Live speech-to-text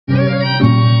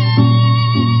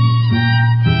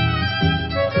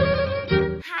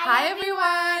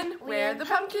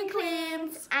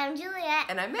I'm Juliet.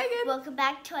 And I'm Megan. Welcome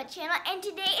back to our channel. And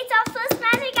today it's our first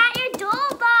Magic at Your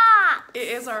Door box. It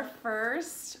is our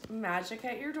first Magic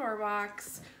at Your Door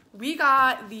box. We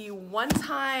got the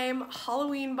one-time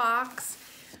Halloween box.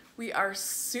 We are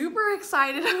super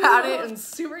excited about it and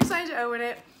super excited to open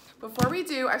it. Before we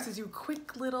do, I have to do a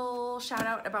quick little shout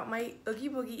out about my Oogie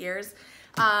Boogie ears.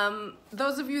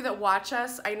 Those of you that watch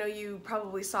us, I know you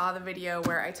probably saw the video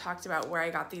where I talked about where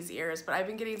I got these ears, but I've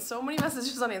been getting so many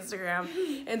messages on Instagram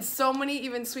and so many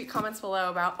even sweet comments below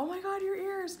about, oh my God, your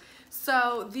ears.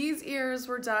 So these ears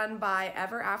were done by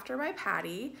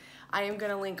EverAfterByPatti. I am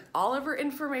gonna link all of her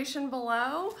information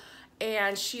below.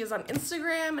 And she is on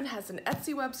Instagram and has an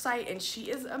Etsy website, and she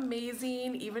is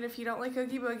amazing. Even if you don't like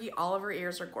Oogie Boogie, all of her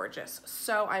ears are gorgeous.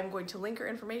 So I'm going to link her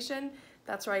information.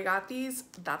 That's where I got these.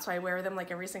 That's why I wear them like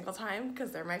every single time,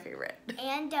 because they're my favorite.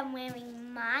 And I'm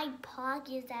wearing my paw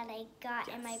ears that I got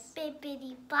in my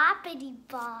bippity boppity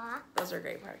box. Those are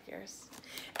great park ears.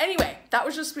 Anyway, that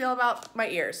was just spiel about my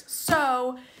ears.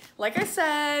 So, like I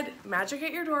said, Magic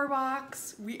at Your Door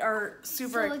box. We are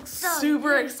super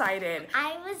excited.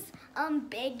 I was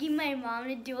begging my mom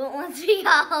to do it once we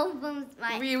got home from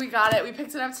We got it. We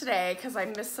picked it up today because I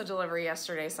missed the delivery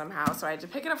yesterday somehow, so I had to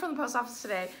pick it up from the post office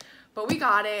today. But we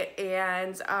got it,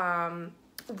 and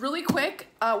really quick,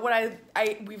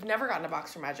 we've never gotten a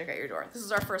box from Magic at Your Door. This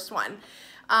is our first one.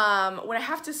 What I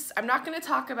have to, I'm not going to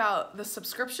talk about the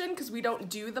subscription because we don't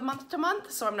do the month to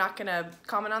month, so I'm not going to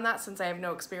comment on that since I have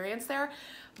no experience there.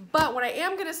 But what I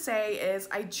am going to say is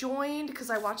I joined because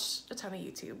I watched a ton of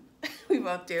YouTube. We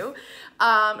both do.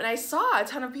 And I saw a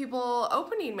ton of people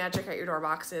opening Magic at Your Door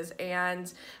boxes,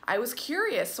 and I was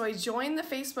curious, so I joined the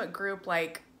Facebook group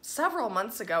like several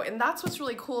months ago, and that's what's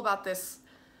really cool about this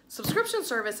subscription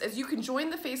service is you can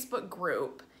join the Facebook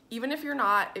group even if you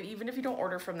don't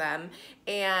order from them,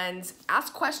 and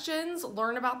ask questions,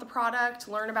 learn about the product,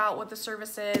 learn about what the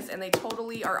service is, and they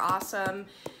totally are awesome.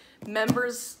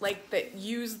 Members like that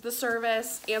use the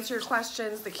service, answer your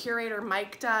questions, the curator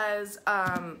Mike does.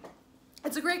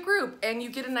 It's a great group, and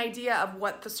you get an idea of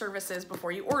what the service is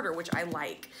before you order, which I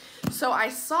like. So I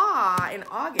saw in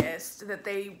August that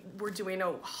they were doing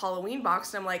a Halloween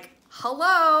box, and I'm like,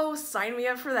 hello, sign me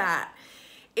up for that.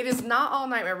 It is not all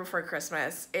Nightmare Before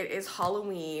Christmas. It is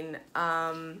Halloween.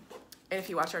 And if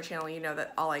you watch our channel, you know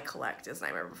that all I collect is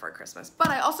Nightmare Before Christmas. But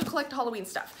I also collect Halloween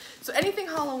stuff. So anything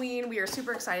Halloween, we are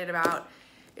super excited about.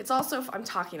 It's also, I'm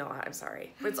talking a lot, I'm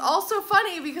sorry. But it's also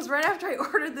funny because right after I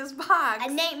ordered this box,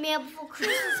 a Nightmare Before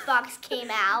Christmas box came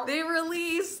out. They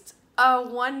released a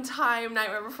one-time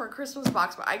Nightmare Before Christmas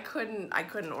box, but I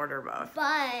couldn't order both.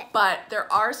 But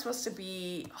there are supposed to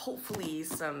be, hopefully,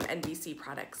 some NBC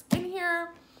products in here.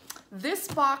 This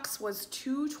box was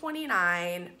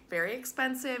 $2.29, very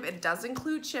expensive. It does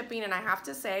include shipping, and I have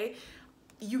to say,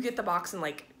 you get the box in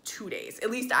like 2 days.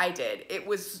 At least I did. It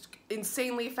was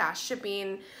insanely fast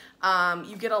shipping.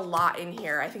 You get a lot in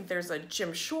here. I think there's a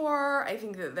Jim Shore. I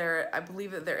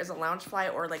believe that there is a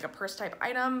Loungefly or like a purse type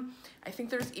item. I think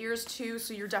there's ears too,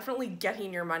 so you're definitely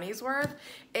getting your money's worth.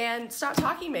 And stop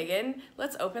talking, Megan.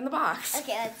 Let's open the box.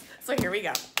 Okay, So here we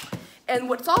go. And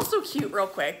what's also cute, real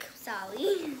quick,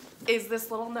 is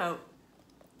this little note.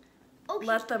 Okay.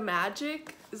 Let the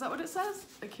magic, is that what it says?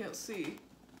 I can't see.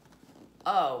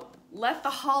 Oh, let the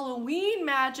Halloween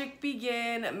magic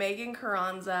begin, Megan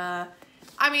Carranza.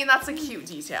 I mean, that's a cute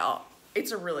detail.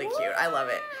 It's a really cute, I love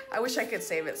it. I wish I could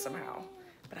save it somehow,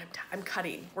 but I'm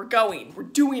cutting. We're going, we're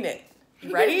doing it.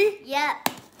 You ready? Yep.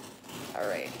 All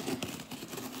right.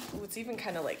 Ooh, it's even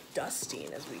kind of like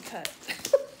dusting as we cut.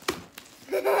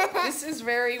 This is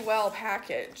very well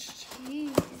packaged.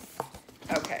 Jeez.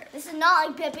 Okay. This is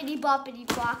not like bippity boppity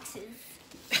boxes.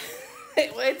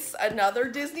 It's another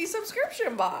Disney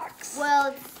subscription box.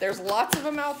 Well, there's lots of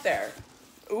them out there.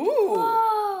 Ooh.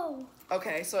 Whoa.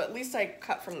 Okay, so at least I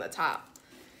cut from the top.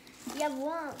 You have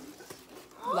worms.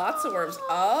 Lots of worms.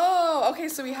 Oh, okay,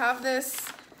 so we have this.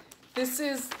 This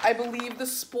is, I believe, the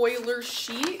spoiler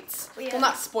sheet. Yeah. Well,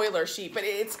 not spoiler sheet, but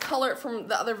it's color from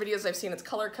the other videos I've seen. It's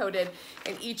color coded,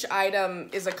 and each item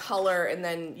is a color, and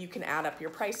then you can add up your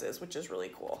prices, which is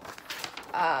really cool.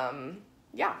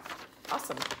 Yeah,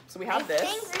 awesome. So we have this. I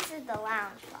think this is the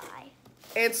Loungefly.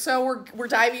 And so we're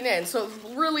diving in. So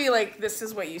really, like, this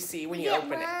is what you see when you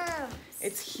open it.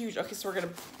 It's huge. Okay, so we're gonna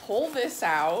pull this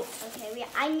out. Okay,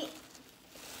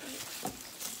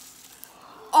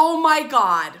 oh my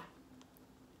God.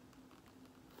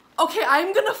 Okay, I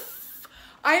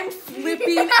am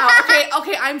flipping out.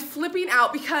 Okay, I'm flipping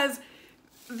out because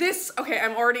this, okay,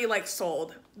 I'm already like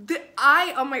sold.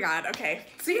 Oh my God, okay.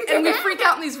 See, and we freak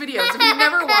out in these videos. If you've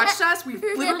never watched us, we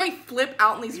literally flip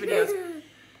out in these videos.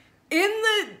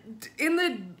 In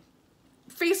the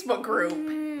Facebook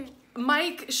group,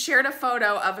 Mike shared a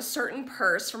photo of a certain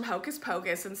purse from Hocus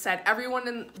Pocus and said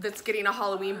everyone that's getting a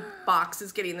Halloween box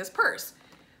is getting this purse.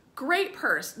 Great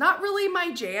purse. Not really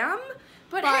my jam,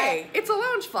 but hey, it's a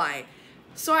Loungefly.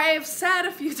 So I have said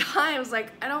a few times,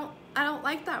 like, I don't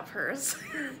like that purse.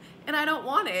 And I don't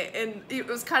want it. And it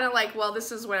was kind of like, well,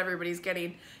 this is what everybody's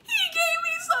getting. He gave me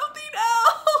something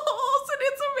else, and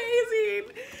it's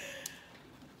amazing.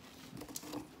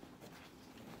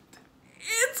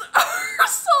 It's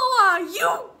Ursula,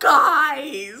 you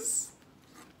guys.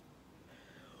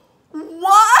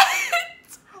 What?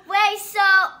 Wait, so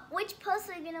which purse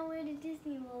are you gonna wear to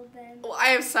Disney World then? Well, I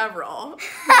have several.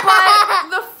 But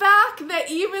the fact that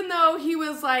even though he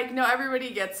was like, no,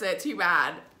 everybody gets it, too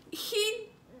bad.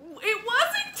 It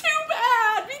wasn't too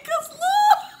bad because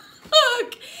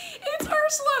look, it's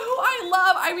Ursula, who I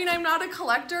love. I mean, I'm not a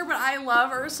collector, but I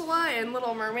love Ursula and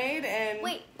Little Mermaid. And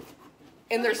wait,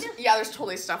 and there's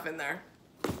totally stuff in there.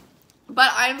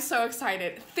 But I'm so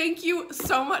excited. Thank you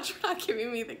so much for not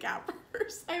giving me the cat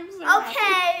purse. I'm so happy.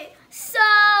 Okay, so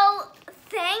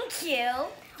thank you.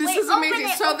 This is amazing.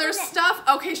 So there's stuff.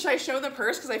 Okay, should I show the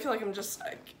purse? Because I feel like I'm just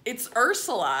like, it's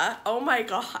Ursula. Oh my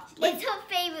god. Like, it's her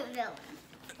favorite villain.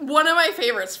 One of my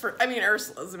favorites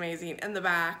Ursula's amazing in the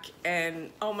back, and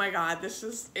oh my god, this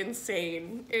is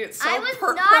insane. It's so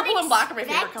purple and black are my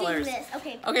favorite colors. This.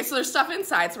 Okay, so there's stuff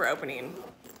inside, so we're opening.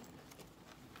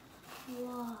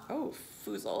 Whoa. Oh,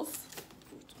 foozles.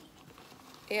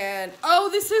 And oh,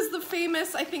 this is the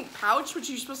famous, I think, pouch,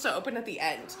 which you're supposed to open at the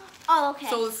end. Oh, okay.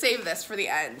 So let's save this for the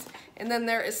end. And then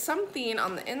there is something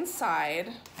on the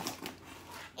inside.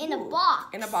 In a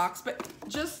box. In a box, but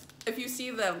just if you see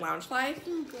the Loungefly,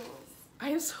 I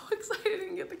am so excited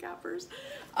to get the cat purse.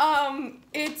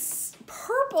 It's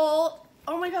purple.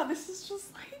 Oh my god, this is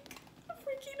just like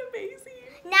freaking amazing.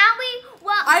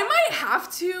 I might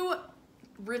have to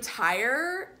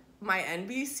retire my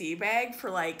NBC bag for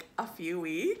like a few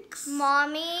weeks.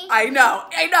 Mommy. I know,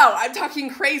 I'm talking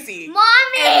crazy.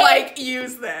 Mommy. And like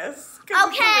use this.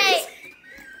 Okay.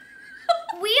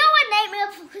 We are a Nightmare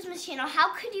Before Christmas channel.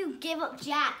 How could you give up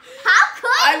Jack? How could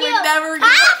you?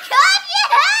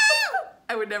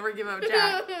 I would never give up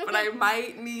Jack, but I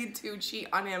might need to cheat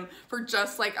on him for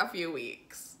just like a few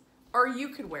weeks. Or you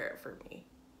could wear it for me.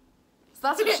 So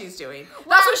that's what she's doing.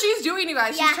 That's what she's doing, you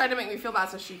guys. She's trying to make me feel bad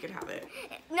so she could have it.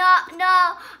 No.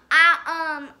 I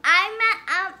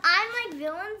like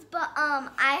villains, but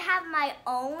I have my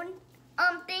own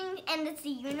thing, and it's the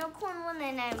unicorn one,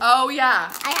 and oh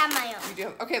yeah. I have my own. You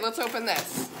do. Okay, let's open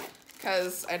this,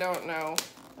 cause I don't know.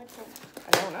 What's it? I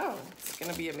don't know. It's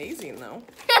gonna be amazing though.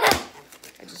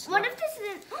 What if this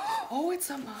isn't? Oh,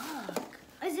 it's a mug.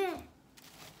 Is it?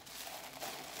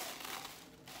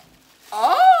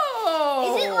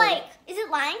 Oh. Is it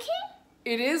Lion King?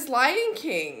 It is Lion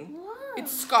King. Whoa.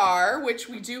 It's Scar, which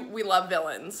we love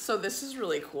villains, so this is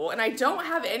really cool. And I don't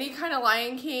have any kind of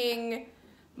Lion King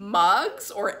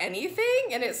mugs or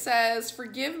anything, and it says,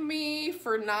 "Forgive me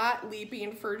for not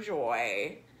leaping for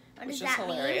joy," which is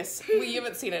hilarious. We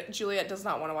haven't seen it. Juliet does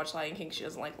not want to watch Lion King. She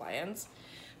doesn't like lions.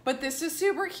 But this is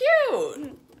super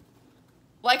cute.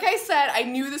 Like I said, I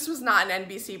knew this was not an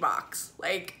NBC box.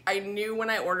 Like, I knew when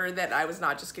I ordered that I was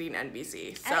not just getting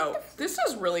NBC. So this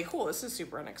is really cool. This is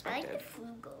super unexpected. I like the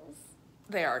Flugels.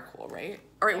 They are cool, right?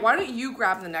 All right, why don't you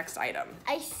grab the next item?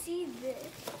 I see this.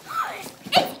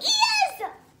 It's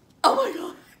ears! Oh my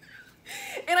god.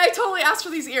 And I totally asked for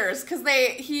these ears because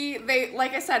they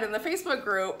like I said in the Facebook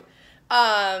group,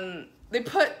 they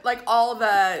put like all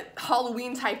the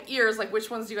Halloween type ears, like which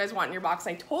ones do you guys want in your box?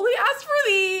 And I totally asked for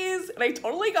these and I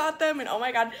totally got them, and oh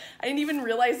my god, I didn't even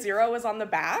realize Zero was on the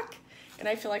back, and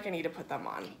I feel like I need to put them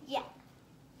on. Yeah.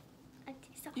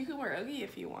 You can wear Oogie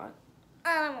if you want.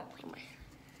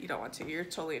 You don't want to. You're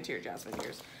totally into your Jasmine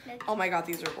ears. Oh my god,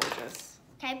 these are gorgeous.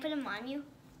 Can I put them on you?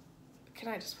 Can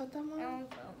I just put them on? I'll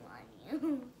put them on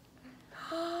you.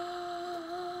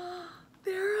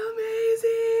 They're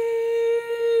amazing.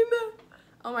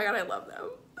 Oh my god, I love them.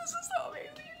 This is so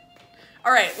amazing.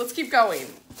 All right, let's keep going.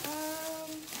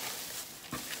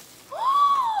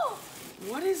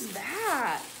 What is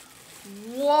that?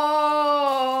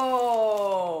 Whoa.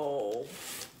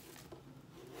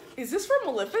 Is this from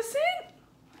Maleficent?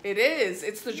 It is.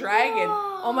 It's the dragon.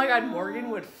 Whoa. Oh my god, Morgan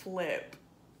would flip.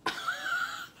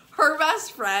 Her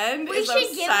best friend is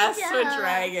obsessed with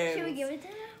dragons. Should we give it to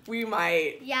her? We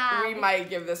might. Yeah. We might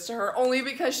give this to her only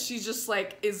because she just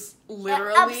like is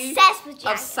literally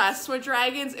obsessed with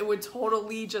dragons. It would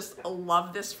totally just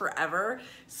love this forever.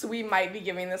 So we might be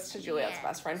giving this to Juliet's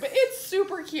best friend. But it's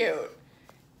super cute.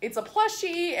 It's a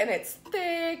plushie and it's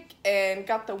thick and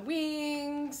got the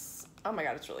wings. Oh my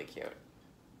god, it's really cute.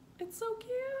 It's so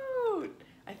cute.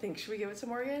 I think, should we give it to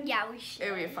Morgan? Yeah, we should.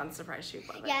 It would be a fun surprise. She'd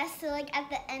love it. Yeah, so like at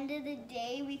the end of the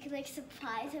day, we could like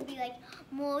surprise her and be like,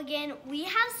 Morgan, we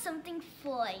have something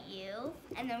for you.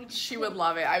 And then she would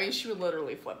love it. I mean, she would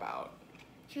literally flip out.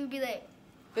 She would be like,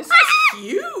 this is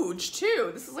huge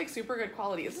too. This is like super good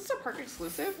quality. Is this a park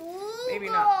exclusive? Maybe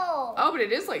not. Oh, but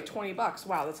it is like $20.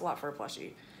 Wow, that's a lot for a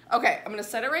plushie. Okay, I'm gonna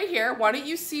set it right here. Why don't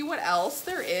you see what else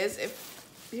there is?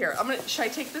 Here, should I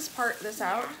take this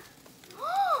out?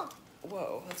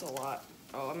 Whoa, that's a lot.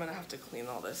 Oh, I'm gonna have to clean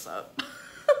all this up.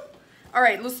 All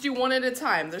right, let's do one at a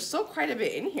time. There's still quite a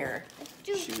bit in here.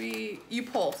 Should you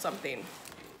pull something?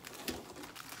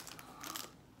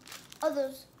 Oh,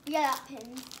 those, yeah, that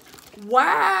pin.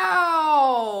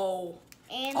 Wow.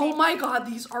 And oh my God,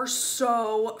 these are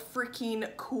so freaking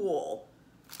cool.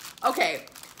 Okay,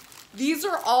 these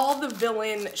are all the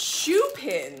villain shoe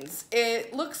pins.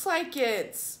 It looks like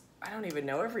I don't even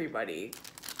know everybody.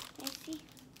 Let's see.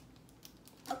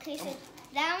 Okay, so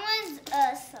that one's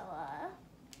Ursula.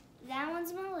 That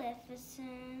one's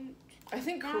Maleficent. I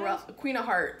think Queen of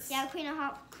Hearts. Yeah, Queen of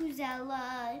Hearts,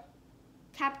 Cruzella,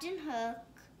 Captain Hook.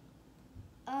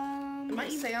 It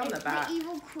might say on the back. The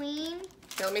Evil Queen.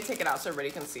 Okay, let me take it out so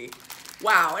everybody can see.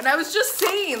 Wow, and I was just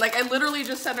saying, like I literally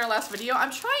just said in our last video,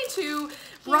 I'm trying to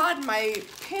broaden my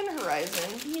pin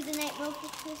horizon. Here's the Nightmare for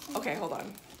Christmas. Okay, hold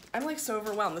on. I'm like so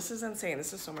overwhelmed. This is insane.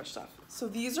 This is so much stuff. So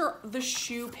these are the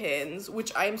shoe pins,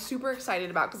 which I'm super excited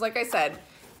about because like I said,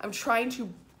 I'm trying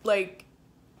to like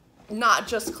not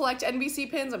just collect NBC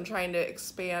pins. I'm trying to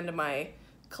expand my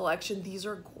collection. These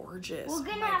are gorgeous. We're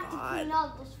gonna have to clean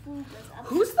out this food.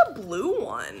 Who's the blue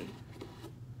one?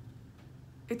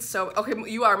 It's so, okay,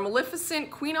 you are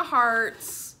Maleficent, Queen of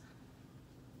Hearts.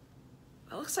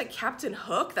 That looks like Captain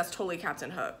Hook. That's totally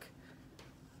Captain Hook.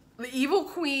 The Evil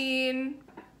Queen,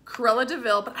 Cruella de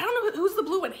Vil, but I don't know who's the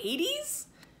blue one. Hades?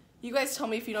 You guys tell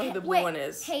me if you know who the blue one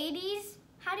is. Hades?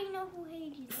 How do you know who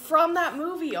Hades is? From that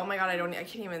movie. Oh my God, I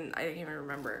can't even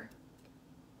remember.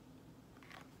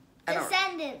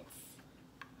 Descendants.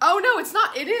 Oh no, it's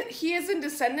not. He is in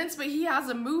Descendants, but he has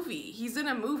a movie. He's in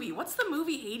a movie. What's the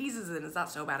movie Hades is in? Is that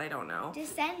so bad? I don't know.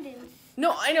 Descendants.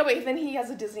 No, I know, but then he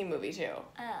has a Disney movie too.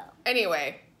 Oh.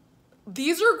 Anyway,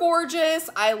 these are gorgeous.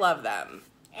 I love them.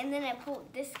 And then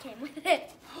this came with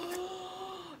it.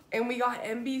 And we got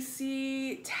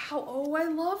NBC towel. Oh, I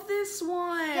love this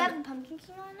one. Does it have a pumpkin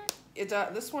king on it? It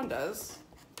does. This one does.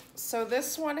 So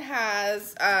this one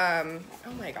has, oh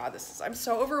my God, I'm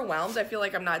so overwhelmed. I feel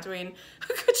like I'm not doing a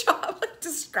good job like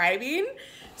describing.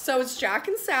 So it's Jack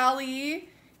and Sally,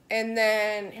 and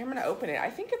then, here, I'm gonna open it.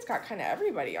 I think it's got kind of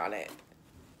everybody on it.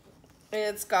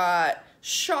 It's got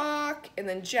Shock, and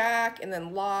then Jack, and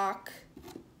then Lock.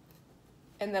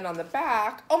 And then on the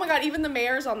back, oh my God, even the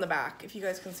mayor's on the back. If you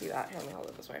guys can see that. Here, let me hold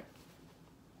it this way.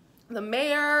 The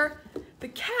mayor, the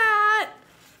cat,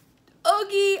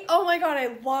 Oogie. Oh my God,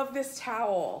 I love this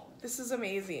towel. This is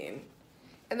amazing.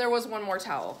 And there was one more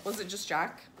towel. Was it just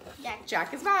Jack? Jack.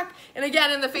 Jack is back. And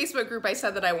again, in the Facebook group, I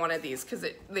said that I wanted these because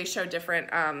they show different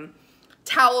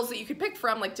towels that you could pick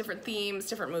from, like different themes,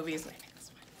 different movies. And I think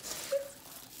this one.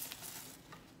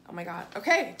 Oh my God.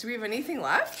 Okay, do we have anything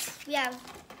left? Yeah.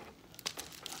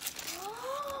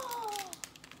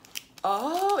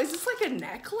 Oh, is this like a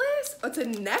necklace? Oh, it's a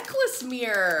necklace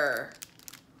mirror.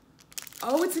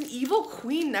 Oh, it's an Evil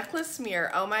Queen necklace mirror.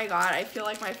 Oh my God, I feel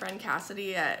like my friend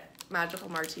Cassidy at Magical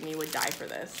Martini would die for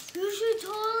this. You should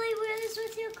totally wear this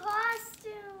with your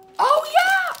costume. Oh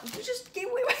yeah! You just gave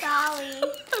away my Sorry.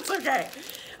 That's okay.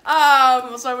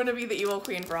 So I'm gonna be the Evil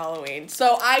Queen for Halloween.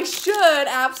 So I should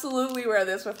absolutely wear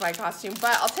this with my costume,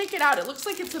 but I'll take it out. It looks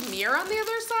like it's a mirror on the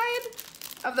other side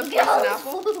of the poison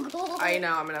apple. I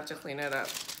know, I'm gonna have to clean it up.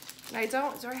 And do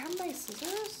I have my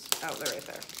scissors? Oh, they're right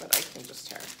there, but I can just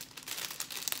tear.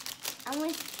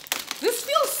 This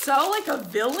feels so like a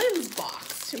villain's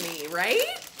box to me, right?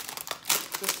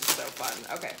 This is so fun.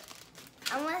 Okay.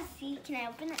 I want to see. Can I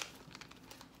open it?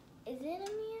 Is it a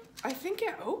mirror? I think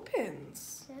it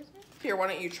opens. Does it? Here, why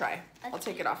don't you try? Okay. I'll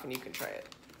take it off and you can try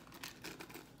it.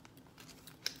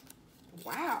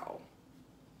 Wow.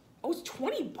 Oh, it's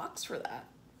 $20 for that.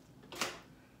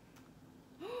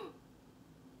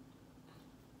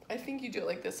 I think you do it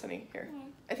like this, honey. Here.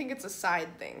 I think it's a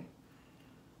side thing.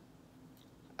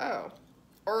 Oh.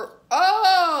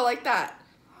 Oh, like that.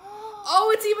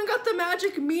 Oh, it's even got the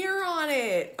magic mirror on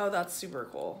it. Oh, that's super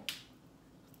cool.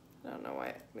 I don't know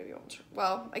why. Maybe it won't turn.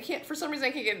 Well, I can't, for some reason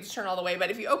I can't get it to turn all the way, but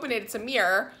if you open it, it's a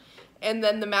mirror. And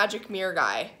then the magic mirror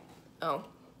guy. Oh,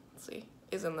 let's see.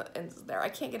 Is there. I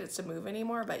can't get it to move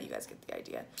anymore, but you guys get the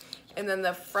idea. And then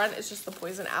the front is just the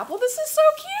poison apple. This is so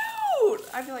cute.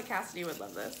 I feel like Cassidy would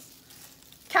love this.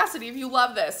 Cassidy, if you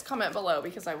love this, comment below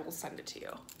because I will send it to you.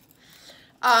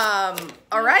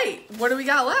 All right, what do we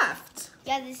got left?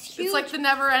 Yeah, this huge. It's like the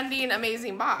never-ending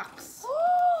amazing box.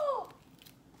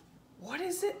 What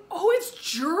is it? Oh, it's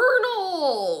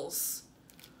journals.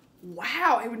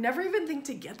 Wow, I would never even think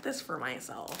to get this for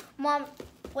myself. Mom,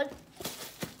 what?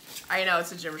 I know,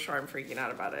 it's a gym short. I'm freaking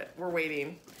out about it. We're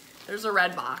waiting. There's a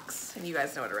red box, and you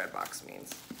guys know what a red box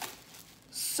means.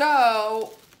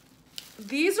 So,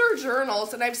 these are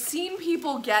journals, and I've seen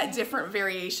people get different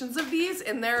variations of these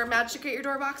in their Magic at Your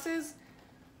Door boxes.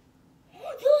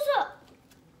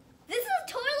 This is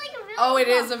totally like a villain Oh, it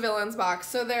box. is a villain's box.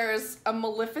 So there's a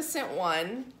Maleficent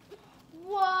one.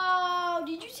 Wow,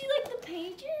 did you see like the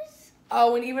pages?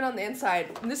 Oh, and even on the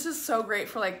inside. And this is so great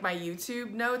for like my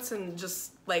YouTube notes and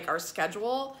just like our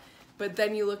schedule. But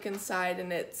then you look inside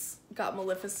and it's got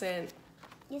Maleficent.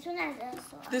 This one has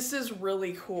this one. This is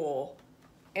really cool.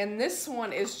 And this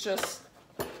one is just,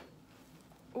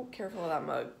 oh, careful of that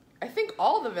mug. I think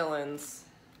all the villains.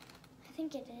 I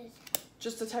think it is.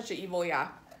 Just a touch of evil, yeah.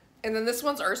 And then this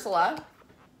one's Ursula.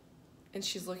 And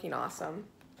she's looking awesome.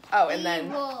 Oh, and then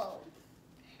Evil.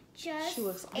 Just she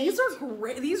looks, a these are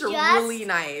great. These are just- really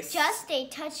nice. Just a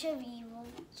touch of evil.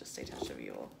 Just a touch of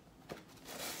evil.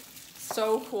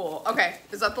 So cool. Okay,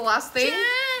 is that the last thing?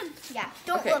 Yeah,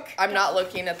 don't Okay, look. I'm not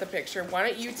looking at the picture. Why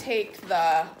don't you take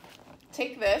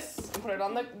this and put it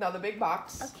on the big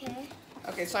box. Okay.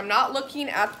 Okay, so I'm not looking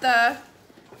at the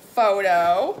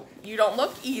photo. You don't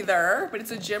look either, but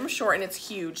it's a gym short and it's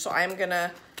huge. So I'm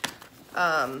gonna,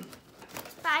 But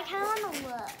I kind of want to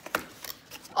look.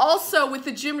 also with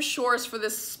the gym shorts for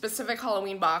this specific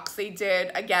Halloween box, they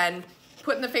did, again,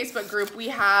 put in the Facebook group, we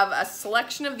have a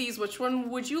selection of these. Which one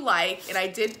would you like? And I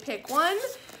did pick one.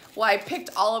 Well, I picked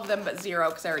all of them but 0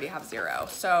 because I already have 0.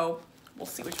 So we'll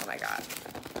see which one I got.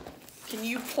 Can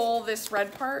you pull this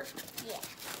red part? Yeah.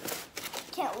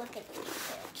 Can't look at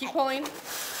these. Keep pulling.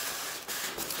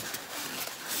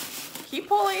 Keep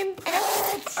pulling.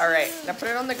 All right, now put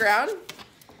it on the ground.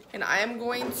 And I am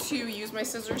going to use my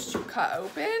scissors to cut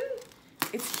open.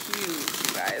 It's huge,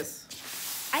 you guys.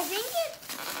 I think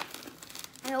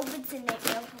I hope it's a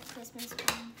Nightmare Before Christmas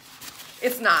one.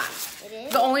 It's not. It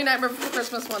is? The only Nightmare Before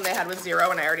Christmas one they had was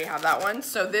 0, and I already have that one.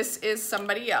 So this is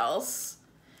somebody else.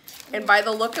 And by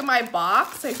the look of my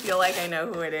box, I feel like I know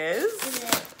who it is. Is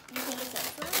it? You think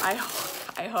it's Ursula?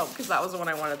 I hope, because that was the one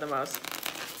I wanted the most.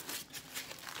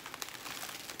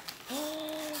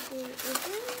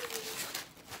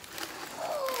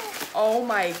 Oh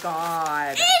my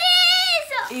god. It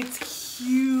is! It's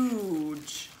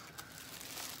huge.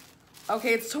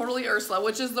 Okay, it's totally Ursula,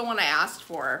 which is the one I asked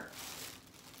for.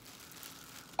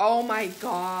 Oh my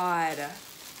god.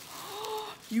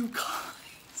 You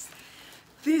guys.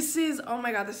 This is, oh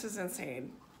my god, this is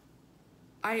insane.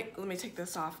 Let me take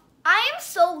this off. I am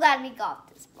so glad we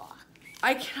got this box.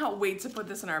 I cannot wait to put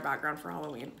this in our background for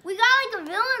Halloween. We got like a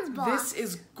villain's box. This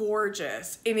is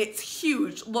gorgeous, and it's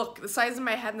huge. Look, the size of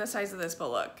my head and the size of this, but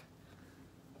look.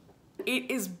 It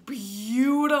is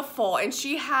beautiful, and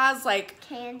she has like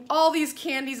Candy. all these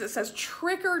candies. It says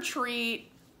trick or treat.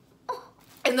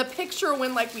 In the picture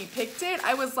when like we picked it,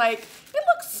 I was like, it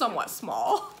looks somewhat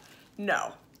small.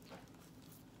 No,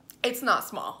 it's not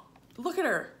small. Look at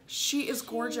her. She is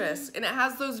gorgeous, and it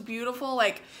has those beautiful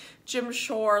like Jim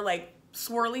Shore like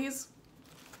swirlies.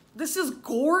 This is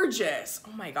gorgeous.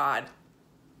 Oh my god.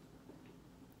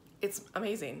 It's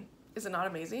amazing. Is it not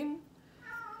amazing?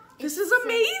 This is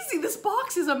amazing. This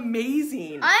box is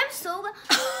amazing. I'm so glad.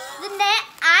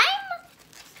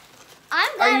 I'm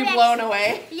glad. Are you blown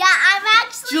away? Yeah, I'm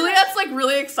actually. Juliet's like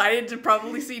really excited to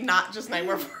probably see not just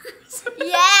Nightmare Before Christmas.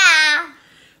 Yeah.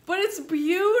 But it's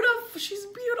beautiful. She's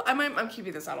beautiful. I'm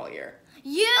keeping this out all year.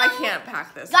 You I can't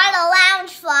pack this. got a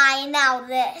lounge fly and now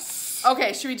this.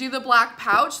 Okay, should we do the black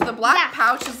pouch? The black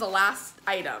pouch is the last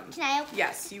item. Can I open?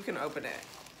 Yes, you can open it.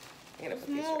 I'm gonna put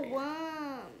these More right here.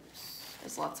 worms.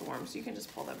 There's lots of worms. You can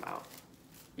just pull them out.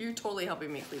 You're totally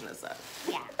helping me clean this up.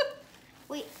 Yeah.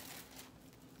 Wait.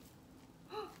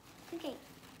 Okay.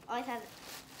 Oh, I have it.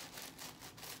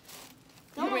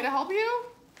 You want me to help you?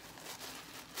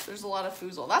 There's a lot of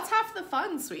foozle. That's half the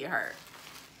fun, sweetheart.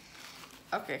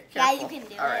 Okay, careful. Yeah, you can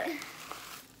do All it. right.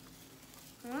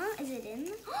 Huh? Is it in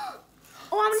there? Oh,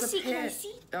 I want to It's a see. Can I pin.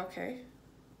 see? Okay.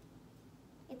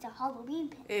 It's a Halloween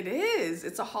pin. It is.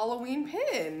 It's a Halloween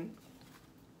pin.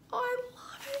 Oh, I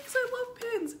love it because I love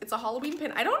pins. It's a Halloween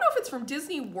pin. I don't know if it's from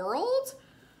Disney World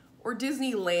or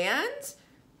Disneyland,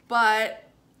 but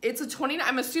it's a 29.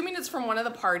 I'm assuming it's from one of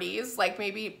the parties, like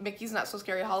maybe Mickey's Not So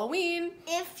Scary Halloween.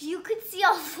 If you could see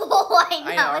how full I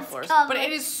know, I know, of it's course. covered. But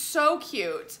it is so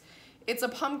cute. It's a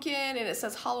pumpkin and it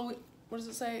says Halloween. what does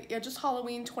it say? Yeah, just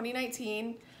Halloween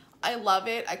 2019. I love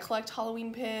it. I collect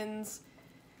Halloween pins.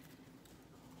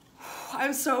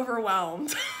 I'm so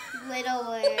overwhelmed.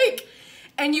 Literally. Like,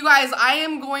 and you guys, I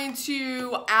am going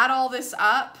to add all this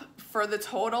up for the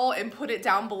total and put it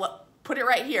down below. Put it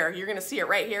right here. You're going to see it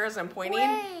right here as I'm pointing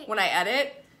when I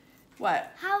edit.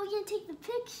 What? How are we going to take the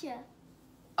picture?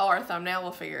 Oh, our thumbnail,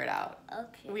 we'll figure it out.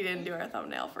 Okay. We didn't do our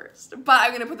thumbnail first. But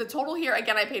I'm going to put the total here.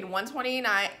 Again, I paid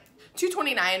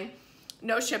 $229,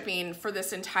 no shipping for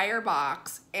this entire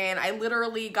box. And I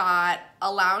literally got a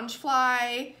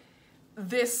Loungefly,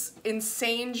 this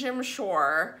insane Jim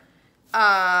Shore,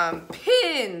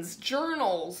 pins,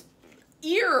 journals,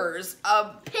 ears,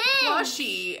 a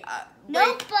plushie,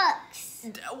 notebooks.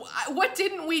 What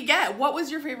didn't we get? What was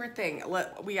your favorite thing?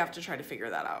 We have to try to figure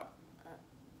that out.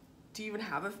 Do you even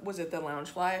have a, was it the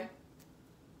Loungefly?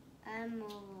 I'm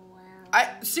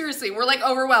overwhelmed. Seriously, we're like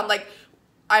overwhelmed. Like,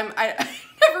 I've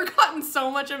never gotten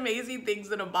so much amazing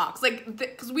things in a box. Like,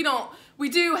 because we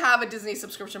do have a Disney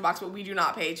subscription box, but we do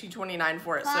not pay $229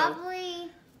 for it. Probably.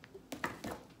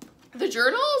 So the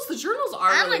journals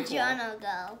are I'm really a cool. journal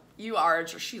girl. You are.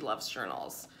 She loves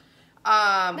journals. But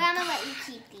I'm gonna let you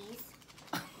keep these.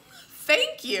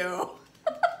 Thank you.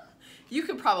 You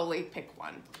could probably pick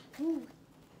one. Ooh.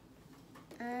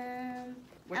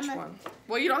 Which one?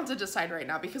 Well, you don't have to decide right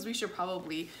now because we should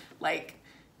probably like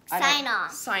sign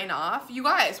off. Sign off. You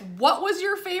guys, what was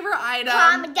your favorite item?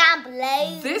 Comment down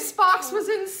below. This box was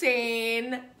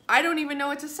insane. I don't even know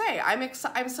what to say.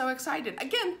 I'm so excited.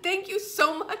 Again, thank you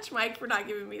so much, Mike, for not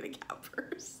giving me the cat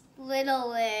purse.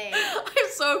 Literally.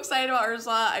 I'm so excited about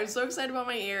Ursula. I'm so excited about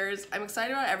my ears. I'm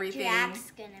excited about everything.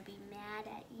 Jack's gonna be mad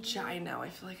at you. I know. I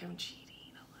feel like I'm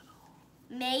cheating a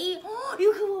little. Me? Oh,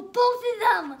 you can wear both of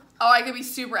them. Oh, I could be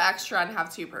super extra and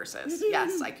have two purses.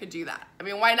 Yes, I could do that. I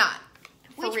mean, why not?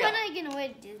 For Which real. one are you gonna wear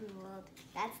to Disney World?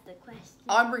 That's the question.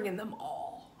 Oh, I'm bringing them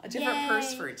all. A different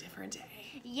purse for a different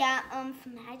day. Yeah, for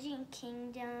Magic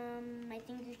Kingdom, I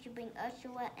think you should bring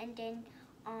Ursula, and then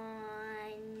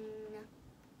on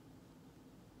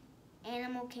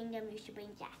Animal Kingdom, you should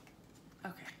bring Jack.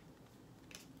 Okay.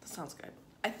 That sounds good.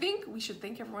 I think we should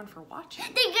thank everyone for watching.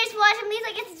 Thank you guys for watching. Please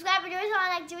like and subscribe and do it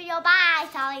on the next video. Bye.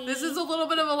 Sorry. This is a little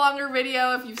bit of a longer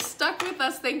video. If you've stuck with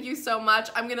us, thank you so much.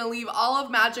 I'm going to leave all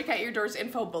of Magic at Your Door's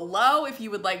info below if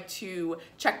you would like to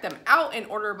check them out and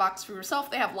order a box for yourself.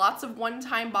 They have lots of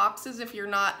one-time boxes if you're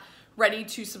not ready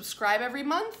to subscribe every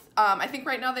month. I think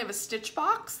right now they have a Stitch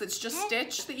box that's just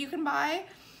Stitch that you can buy.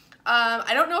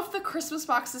 I don't know if the Christmas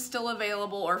box is still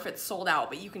available or if it's sold out,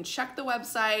 but you can check the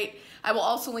website. I will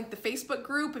also link the Facebook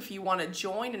group if you want to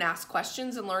join and ask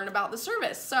questions and learn about the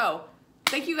service. So,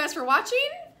 thank you guys for watching.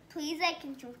 Please like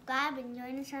and subscribe and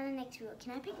join us on the next video.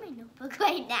 Can I pick my notebook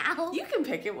right now? You can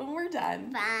pick it when we're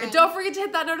done. Bye. And don't forget to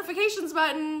hit that notifications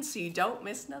button so you don't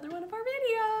miss another one of our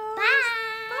videos. Bye.